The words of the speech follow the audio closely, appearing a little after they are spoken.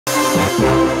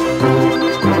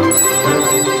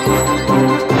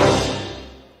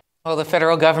Well, the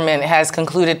federal government has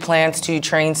concluded plans to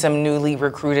train some newly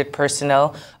recruited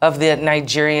personnel of the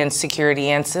Nigerian Security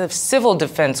and Civil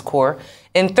Defense Corps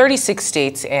in 36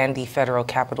 states and the Federal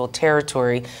Capital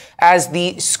Territory as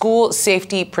the School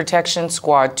Safety Protection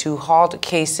Squad to halt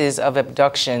cases of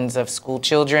abductions of school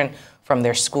children from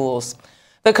their schools.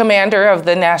 The commander of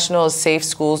the National Safe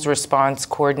Schools Response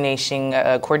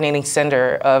Coordinating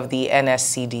Center of the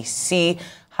NSCDC,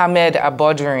 Hamed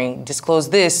Abodering,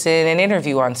 disclosed this in an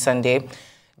interview on Sunday.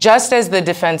 Just as the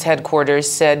defense headquarters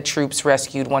said troops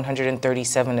rescued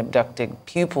 137 abducted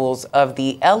pupils of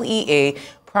the LEA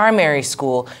primary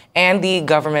school and the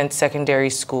government secondary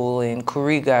school in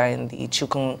Kuriga in the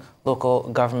Chukun local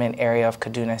government area of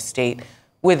Kaduna State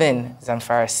within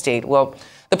Zamfara State. Well,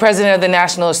 the president of the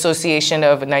National Association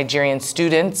of Nigerian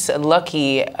Students,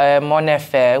 Lucky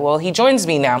Emonefe, well, he joins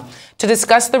me now to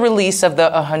discuss the release of the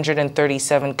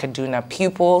 137 Kaduna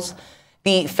pupils,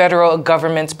 the federal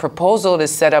government's proposal to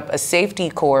set up a safety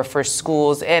corps for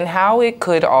schools, and how it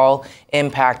could all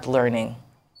impact learning.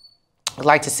 I'd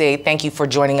like to say thank you for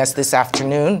joining us this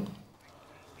afternoon.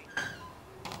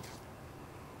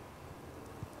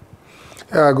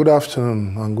 Good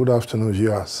afternoon, and good afternoon,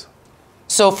 viewers.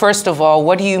 So first of all,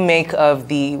 what do you make of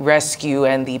the rescue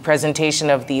and the presentation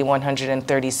of the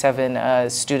 137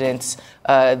 students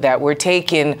that were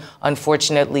taken,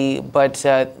 unfortunately, but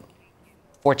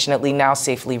fortunately now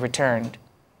safely returned?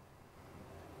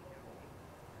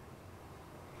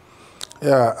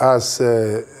 Yeah, as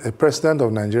a president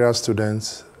of Nigeria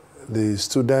students, the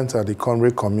students and the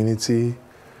Conway community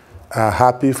are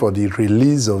happy for the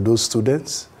release of those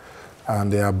students,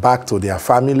 and they are back to their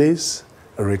families,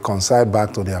 reconciled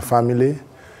back to their family,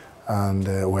 and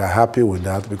we are happy with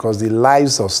that because the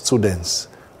lives of students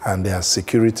and their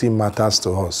security matters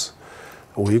to us.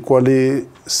 We equally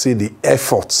see the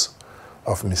efforts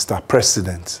of Mr.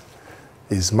 President,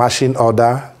 his marching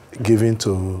order given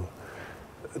to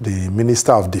the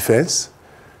Minister of Defense,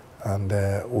 and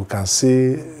we can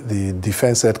see the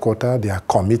Defense Headquarter, their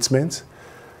commitment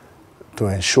to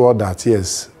ensure that,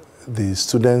 yes, the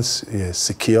students are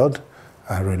secured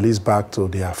and released back to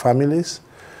their families.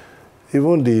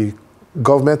 Even the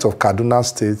government of Kaduna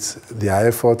State, their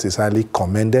effort is highly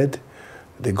commended.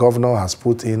 The governor has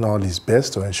put in all his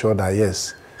best to ensure that,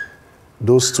 yes,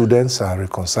 those students are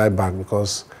reconciled back,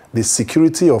 because the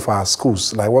security of our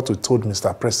schools, like what we told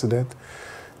Mr. President,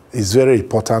 is very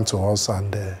important to us,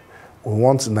 and we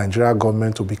want the Nigerian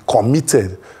government to be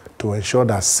committed to ensure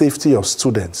that safety of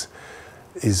students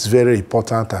is very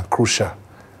important and crucial.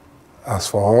 As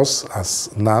for us, as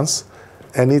NANS,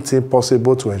 anything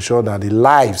possible to ensure that the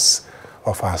lives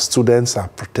of our students are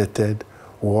protected,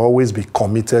 will always be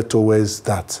committed towards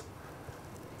that.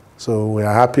 So we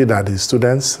are happy that the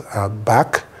students are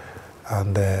back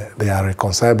and they are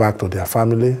reconciled back to their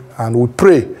family. And we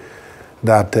pray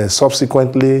that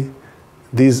subsequently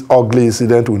this ugly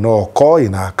incident will not occur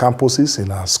in our campuses,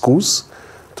 in our schools,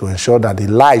 to ensure that the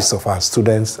lives of our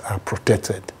students are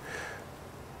protected.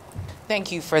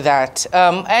 Thank you for that.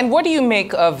 And what do you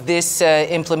make of this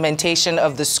implementation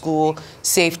of the School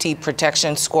Safety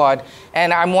Protection Squad?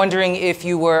 And I'm wondering if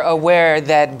you were aware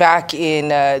that back in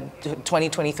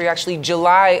 2023, actually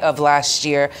July of last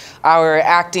year, our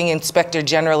acting inspector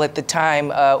general at the time,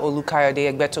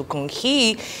 Olukayode Egbetokun,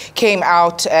 he came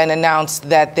out and announced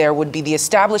that there would be the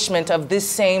establishment of this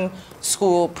same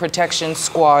School Protection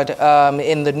Squad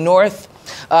in the north.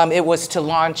 It was to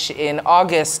launch in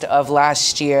August of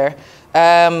last year.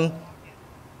 It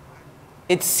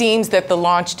seems that the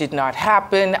launch did not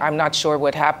happen. I'm not sure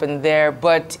what happened there,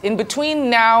 but in between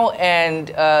now and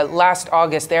last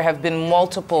August, there have been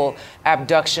multiple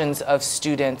abductions of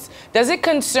students. Does it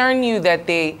concern you that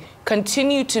they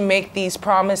continue to make these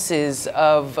promises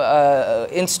of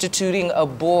instituting a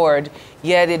board,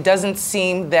 yet it doesn't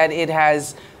seem that it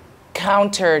has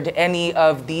countered any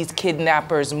of these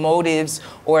kidnappers' motives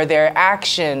or their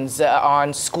actions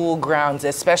on school grounds,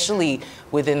 especially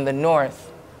within the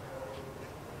north?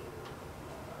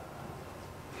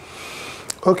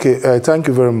 Okay, thank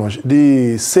you very much.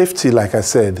 The safety, like I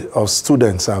said, of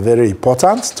students are very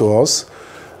important to us,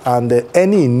 and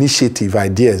any initiative,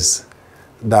 ideas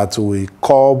that will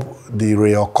curb the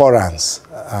reoccurrence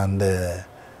and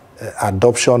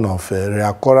adoption of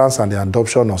reoccurrence and the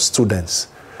adoption of students,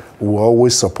 we will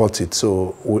always support it.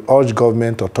 So we urge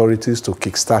government authorities to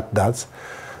kickstart that.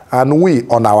 And we,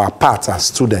 on our part as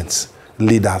students,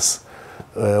 leaders,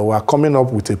 we are coming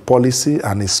up with a policy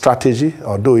and a strategy,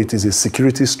 although it is a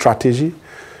security strategy.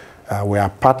 We are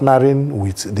partnering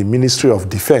with the Ministry of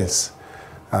Defense.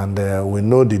 And we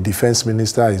know the Defense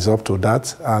Minister is up to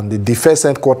that. And the Defense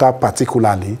Headquarter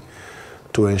particularly,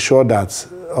 to ensure that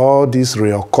all this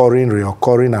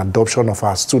reoccurring adoption of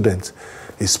our students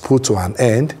is put to an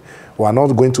end. We are not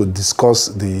going to discuss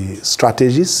the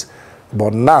strategies,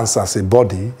 but NANS as a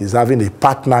body is having a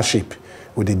partnership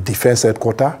with the Defense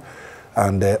Headquarter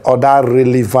and other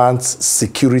relevant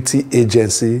security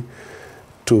agency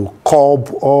to curb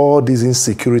all this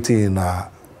insecurity in our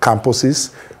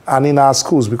campuses and in our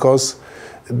schools, because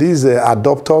these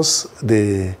adopters,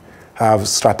 they have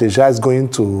strategized going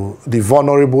to the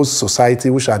vulnerable society,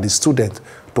 which are the students,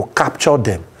 to capture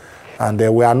them. And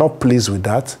we are not pleased with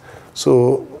that.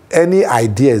 So any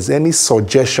ideas, any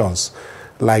suggestions,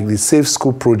 like the Safe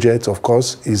School Project, of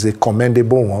course, is a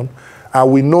commendable one.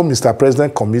 And we know Mr.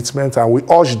 President's commitment, and we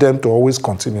urge them to always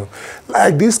continue.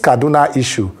 Like this Kaduna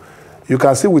issue, you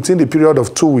can see within the period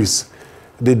of 2 weeks,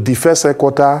 the Defense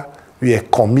Headquarter, we are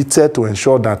committed to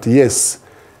ensure that, yes,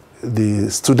 the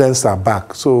students are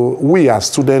back. So we as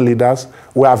student leaders,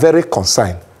 we are very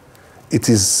concerned. It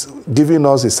is giving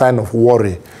us a sign of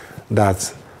worry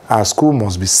that our school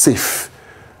must be safe,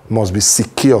 must be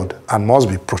secured, and must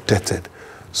be protected.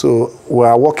 So we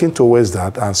are working towards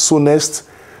that, and soonest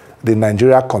the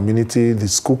Nigeria community, the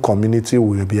school community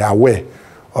will be aware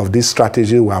of this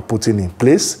strategy we are putting in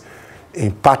place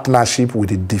in partnership with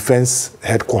the Defense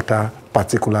Headquarters,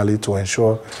 particularly to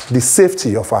ensure the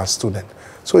safety of our students.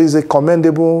 So it's a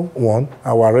commendable one,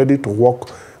 and we're ready to work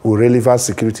with relevant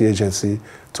security agency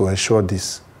to ensure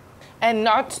this. And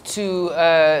not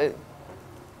to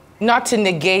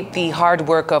negate the hard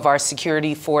work of our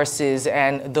security forces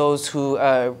and those who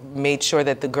made sure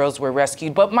that the girls were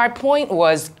rescued, but my point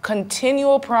was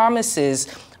continual promises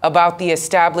about the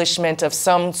establishment of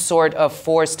some sort of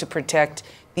force to protect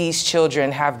these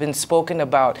children have been spoken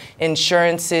about.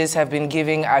 Insurances have been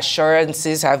given,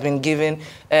 assurances have been given,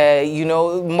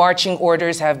 marching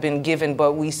orders have been given,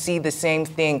 but we see the same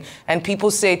thing. And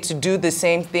people say to do the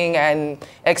same thing and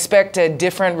expect a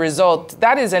different result.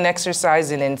 That is an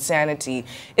exercise in insanity.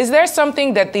 Is there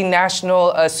something that the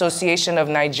National Association of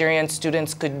Nigerian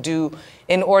Students could do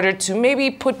in order to maybe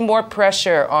put more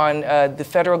pressure on the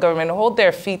federal government, hold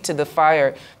their feet to the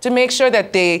fire, to make sure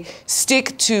that they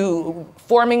stick to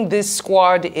forming this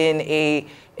squad in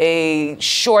a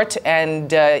short and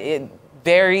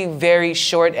very, very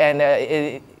short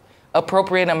and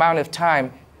appropriate amount of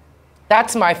time?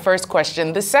 That's my first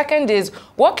question. The second is,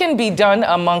 what can be done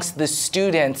amongst the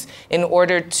students in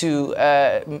order to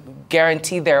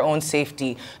guarantee their own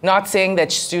safety? Not saying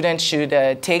that students should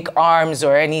take arms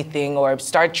or anything or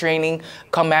start training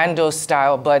commando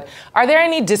style, but are there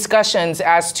any discussions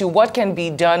as to what can be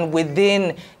done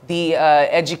within the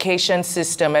education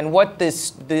system and what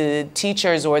the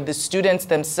teachers or the students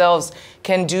themselves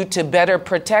can do to better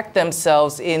protect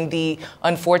themselves in the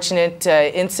unfortunate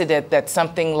incident that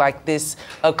something like this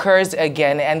occurs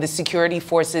again and the security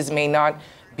forces may not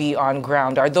be on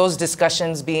ground? Are those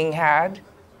discussions being had?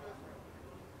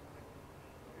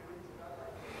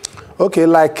 Okay,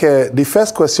 like the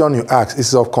first question you asked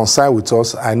is of concern with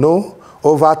us. I know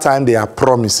over time there are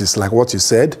promises, like what you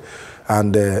said,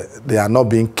 and they are not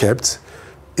being kept.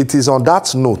 It is on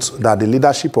that note that the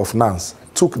leadership of NANS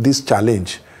took this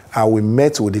challenge, and we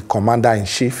met with the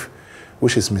commander-in-chief,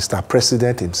 which is Mr.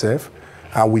 President himself,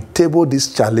 and we tabled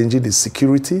this challenge, the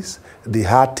securities, the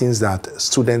hard things that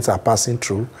students are passing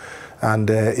through, and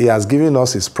he has given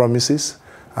us his promises,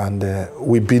 and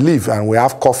we believe and we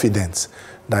have confidence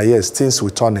that yes, things will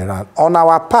turn around. On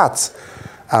our part,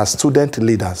 as student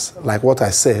leaders, like what I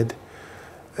said,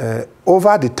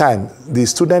 over the time, the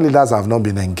student leaders have not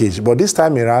been engaged. But this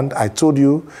time around, I told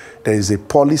you there is a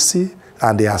policy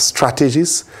and there are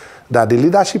strategies that the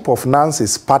leadership of NANS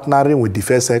is partnering with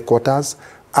Defense Headquarters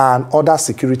and other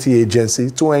security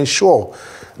agencies to ensure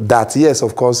that, yes,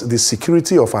 of course, the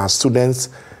security of our students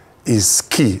is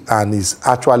key and is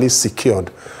actually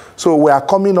secured. So we are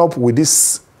coming up with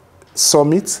this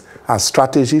summit and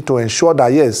strategy to ensure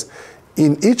that, yes,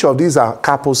 in each of these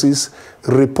campuses,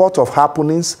 report of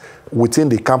happenings within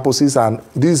the campuses, and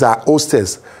these are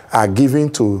hostels are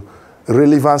given to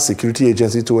relevant security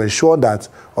agencies to ensure that,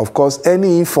 of course,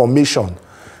 any information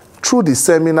through the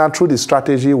seminar, through the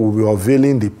strategy, will be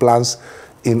unveiling the plans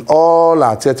in all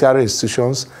our tertiary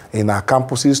institutions, in our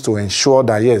campuses, to ensure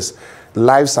that, yes,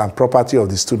 lives and property of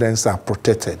the students are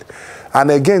protected. And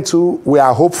again, too, we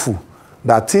are hopeful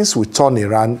that things will turn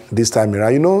around this time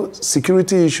around. You know,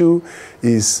 security issue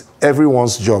is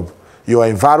everyone's job. Your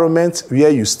environment, where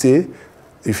you stay,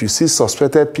 if you see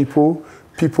suspected people,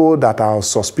 people that are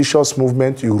suspicious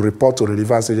movement, you report to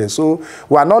relevant agents. So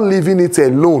we are not leaving it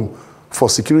alone for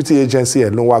security agency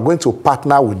alone. We are going to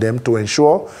partner with them to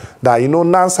ensure that, you know,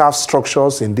 NANS have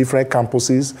structures in different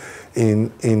campuses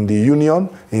in the union,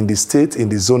 in the state, in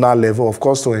the zonal level, of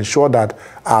course, to ensure that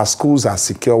our schools are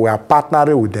secure. We are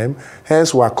partnering with them.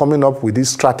 Hence, we are coming up with these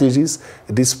strategies,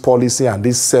 this policy, and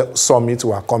this summit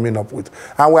we are coming up with.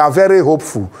 And we are very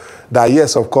hopeful that,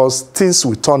 yes, of course, things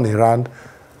will turn around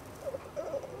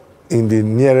in the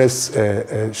nearest,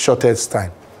 shortest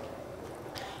time.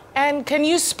 And can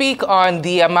you speak on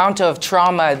the amount of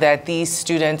trauma that these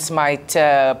students might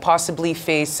possibly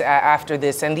face after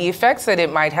this and the effects that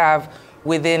it might have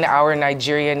within our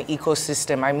Nigerian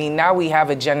ecosystem? I mean, now we have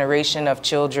a generation of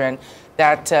children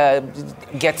that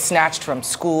get snatched from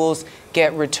schools,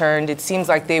 get returned. It seems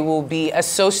like they will be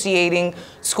associating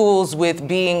schools with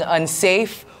being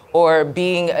unsafe or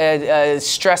being a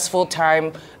stressful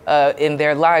time in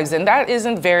their lives. And that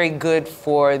isn't very good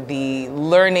for the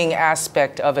learning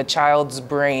aspect of a child's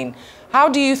brain. How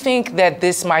do you think that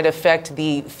this might affect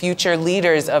the future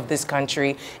leaders of this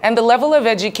country and the level of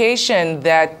education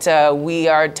that we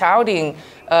are touting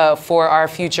for our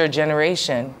future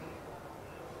generation?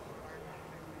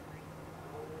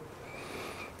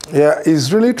 Yeah,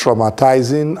 it's really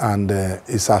traumatizing, and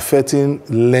it's affecting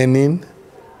learning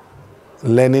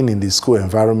in the school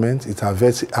environment. It's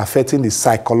affecting the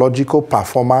psychological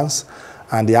performance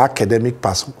and the academic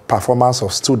performance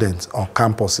of students on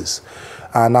campuses.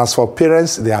 And as for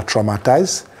parents, they are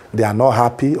traumatized. They are not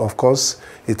happy. Of course,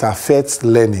 it affects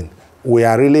learning. We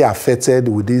are really affected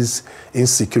with this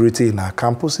insecurity in our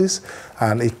campuses,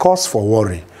 and it calls for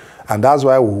worry. And that's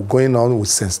why we're going on with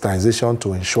sensitization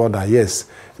to ensure that, yes,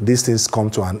 these things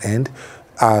come to an end.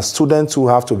 Students who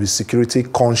have to be security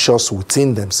conscious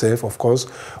within themselves, of course,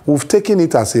 we've taken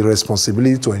it as a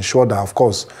responsibility to ensure that, of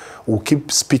course, we'll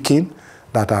keep speaking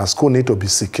that our school need to be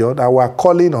secured. And we're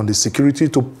calling on the security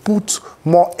to put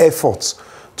more efforts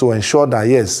to ensure that,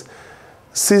 yes,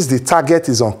 since the target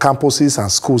is on campuses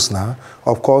and schools now,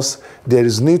 of course, there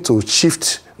is need to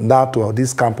shift now to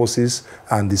these campuses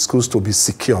and the schools to be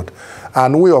secured.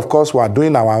 And we, of course, we are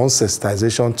doing our own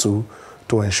sensitization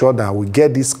to ensure that we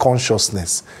get this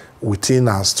consciousness within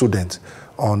our students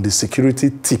on the security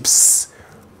tips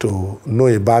to know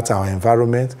about our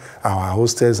environment, our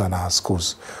hostels, and our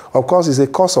schools. Of course, it's a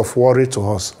cause of worry to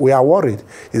us. We are worried.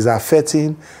 It's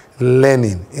affecting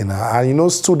learning. And you know,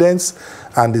 students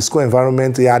and the school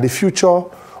environment, they are the future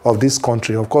of this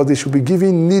country. Of course, they should be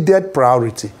given needed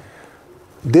priority.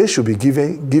 They should be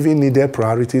given needed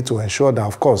priority to ensure that,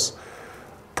 of course,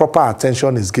 proper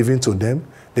attention is given to them.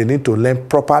 They need to learn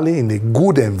properly in a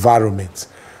good environment,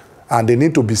 and they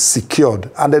need to be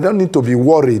secured, and they don't need to be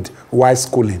worried while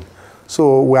schooling.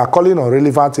 So we are calling on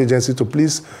relevant agencies to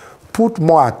please put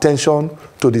more attention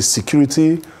to the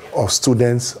security of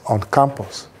students on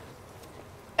campus.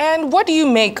 And what do you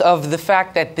make of the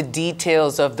fact that the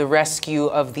details of the rescue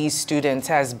of these students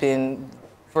has been,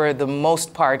 for the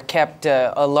most part, kept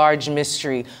a large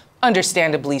mystery?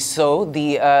 Understandably so.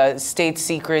 The state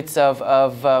secrets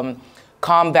of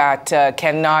combat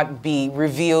cannot be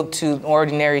revealed to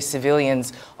ordinary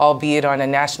civilians, albeit on a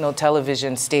national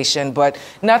television station. But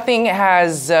nothing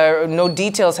has, no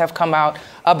details have come out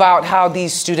about how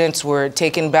these students were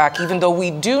taken back, even though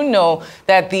we do know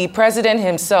that the president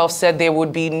himself said there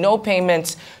would be no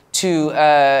payments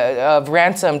of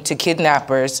ransom to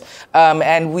kidnappers.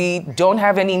 And we don't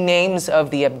have any names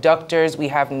of the abductors. We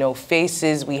have no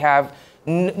faces. We have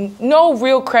no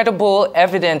real credible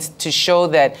evidence to show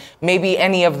that maybe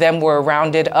any of them were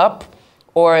rounded up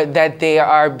or that they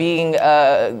are being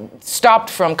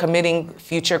stopped from committing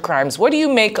future crimes. What do you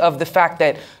make of the fact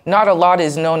that not a lot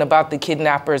is known about the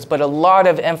kidnappers, but a lot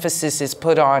of emphasis is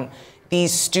put on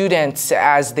these students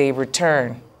as they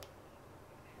return?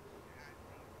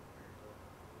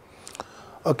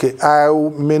 Okay, I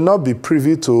may not be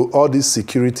privy to all these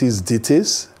securities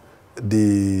details.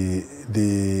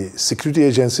 The security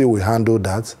agency will handle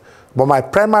that. But my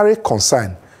primary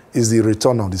concern is the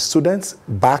return of the students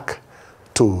back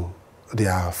to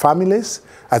their families.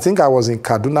 I think I was in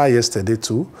Kaduna yesterday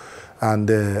too, and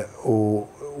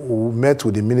we met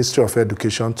with the Ministry of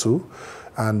Education too,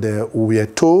 and we were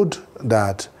told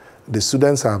that the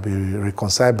students have been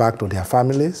reconciled back to their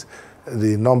families.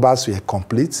 The numbers were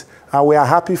complete, and we are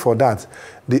happy for that.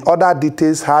 The other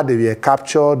details, how they were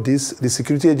captured, the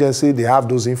security agency, they have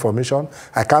those information.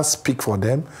 I can't speak for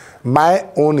them. My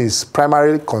own is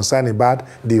primarily concerned about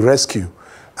the rescue,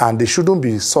 and there shouldn't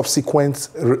be subsequent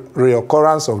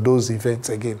reoccurrence of those events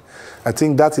again. I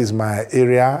think that is my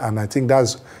area, and I think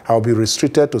I'll be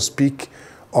restricted to speak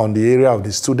on the area of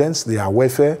the students, their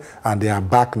welfare, and they are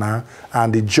back now,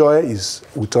 and the joy is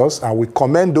with us, and we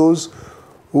commend those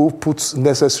who put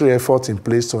necessary effort in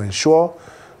place to ensure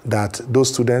that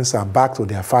those students are back to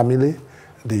their family,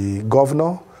 the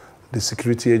governor, the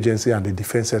security agency, and the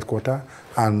defense headquarter,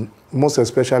 and most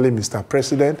especially Mr.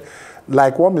 President.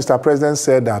 Like what Mr. President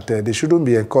said, that they shouldn't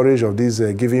be encouraged of this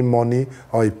giving money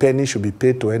or a penny should be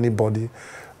paid to anybody.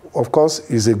 Of course,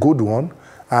 is a good one.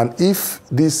 And if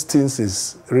these things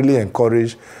is really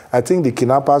encouraged, I think the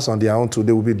kidnappers on their own too,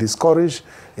 they will be discouraged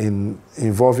in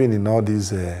involving in all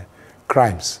these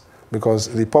crimes, because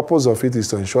the purpose of it is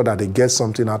to ensure that they get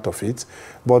something out of it.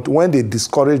 But when they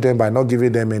discourage them by not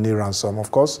giving them any ransom,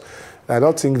 of course, I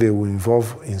don't think they will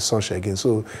involve in such again.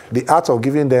 So the act of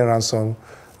giving them ransom,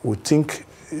 we think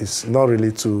is not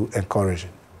really too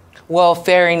encouraging. Well,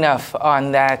 fair enough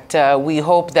on that. We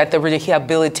hope that the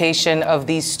rehabilitation of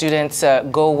these students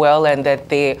go well and that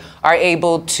they are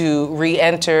able to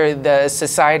re-enter the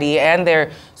society and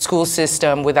their school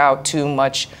system without too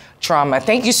much trauma.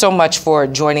 Thank you so much for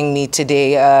joining me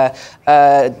today.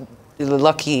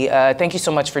 Lucky, thank you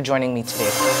so much for joining me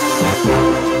today.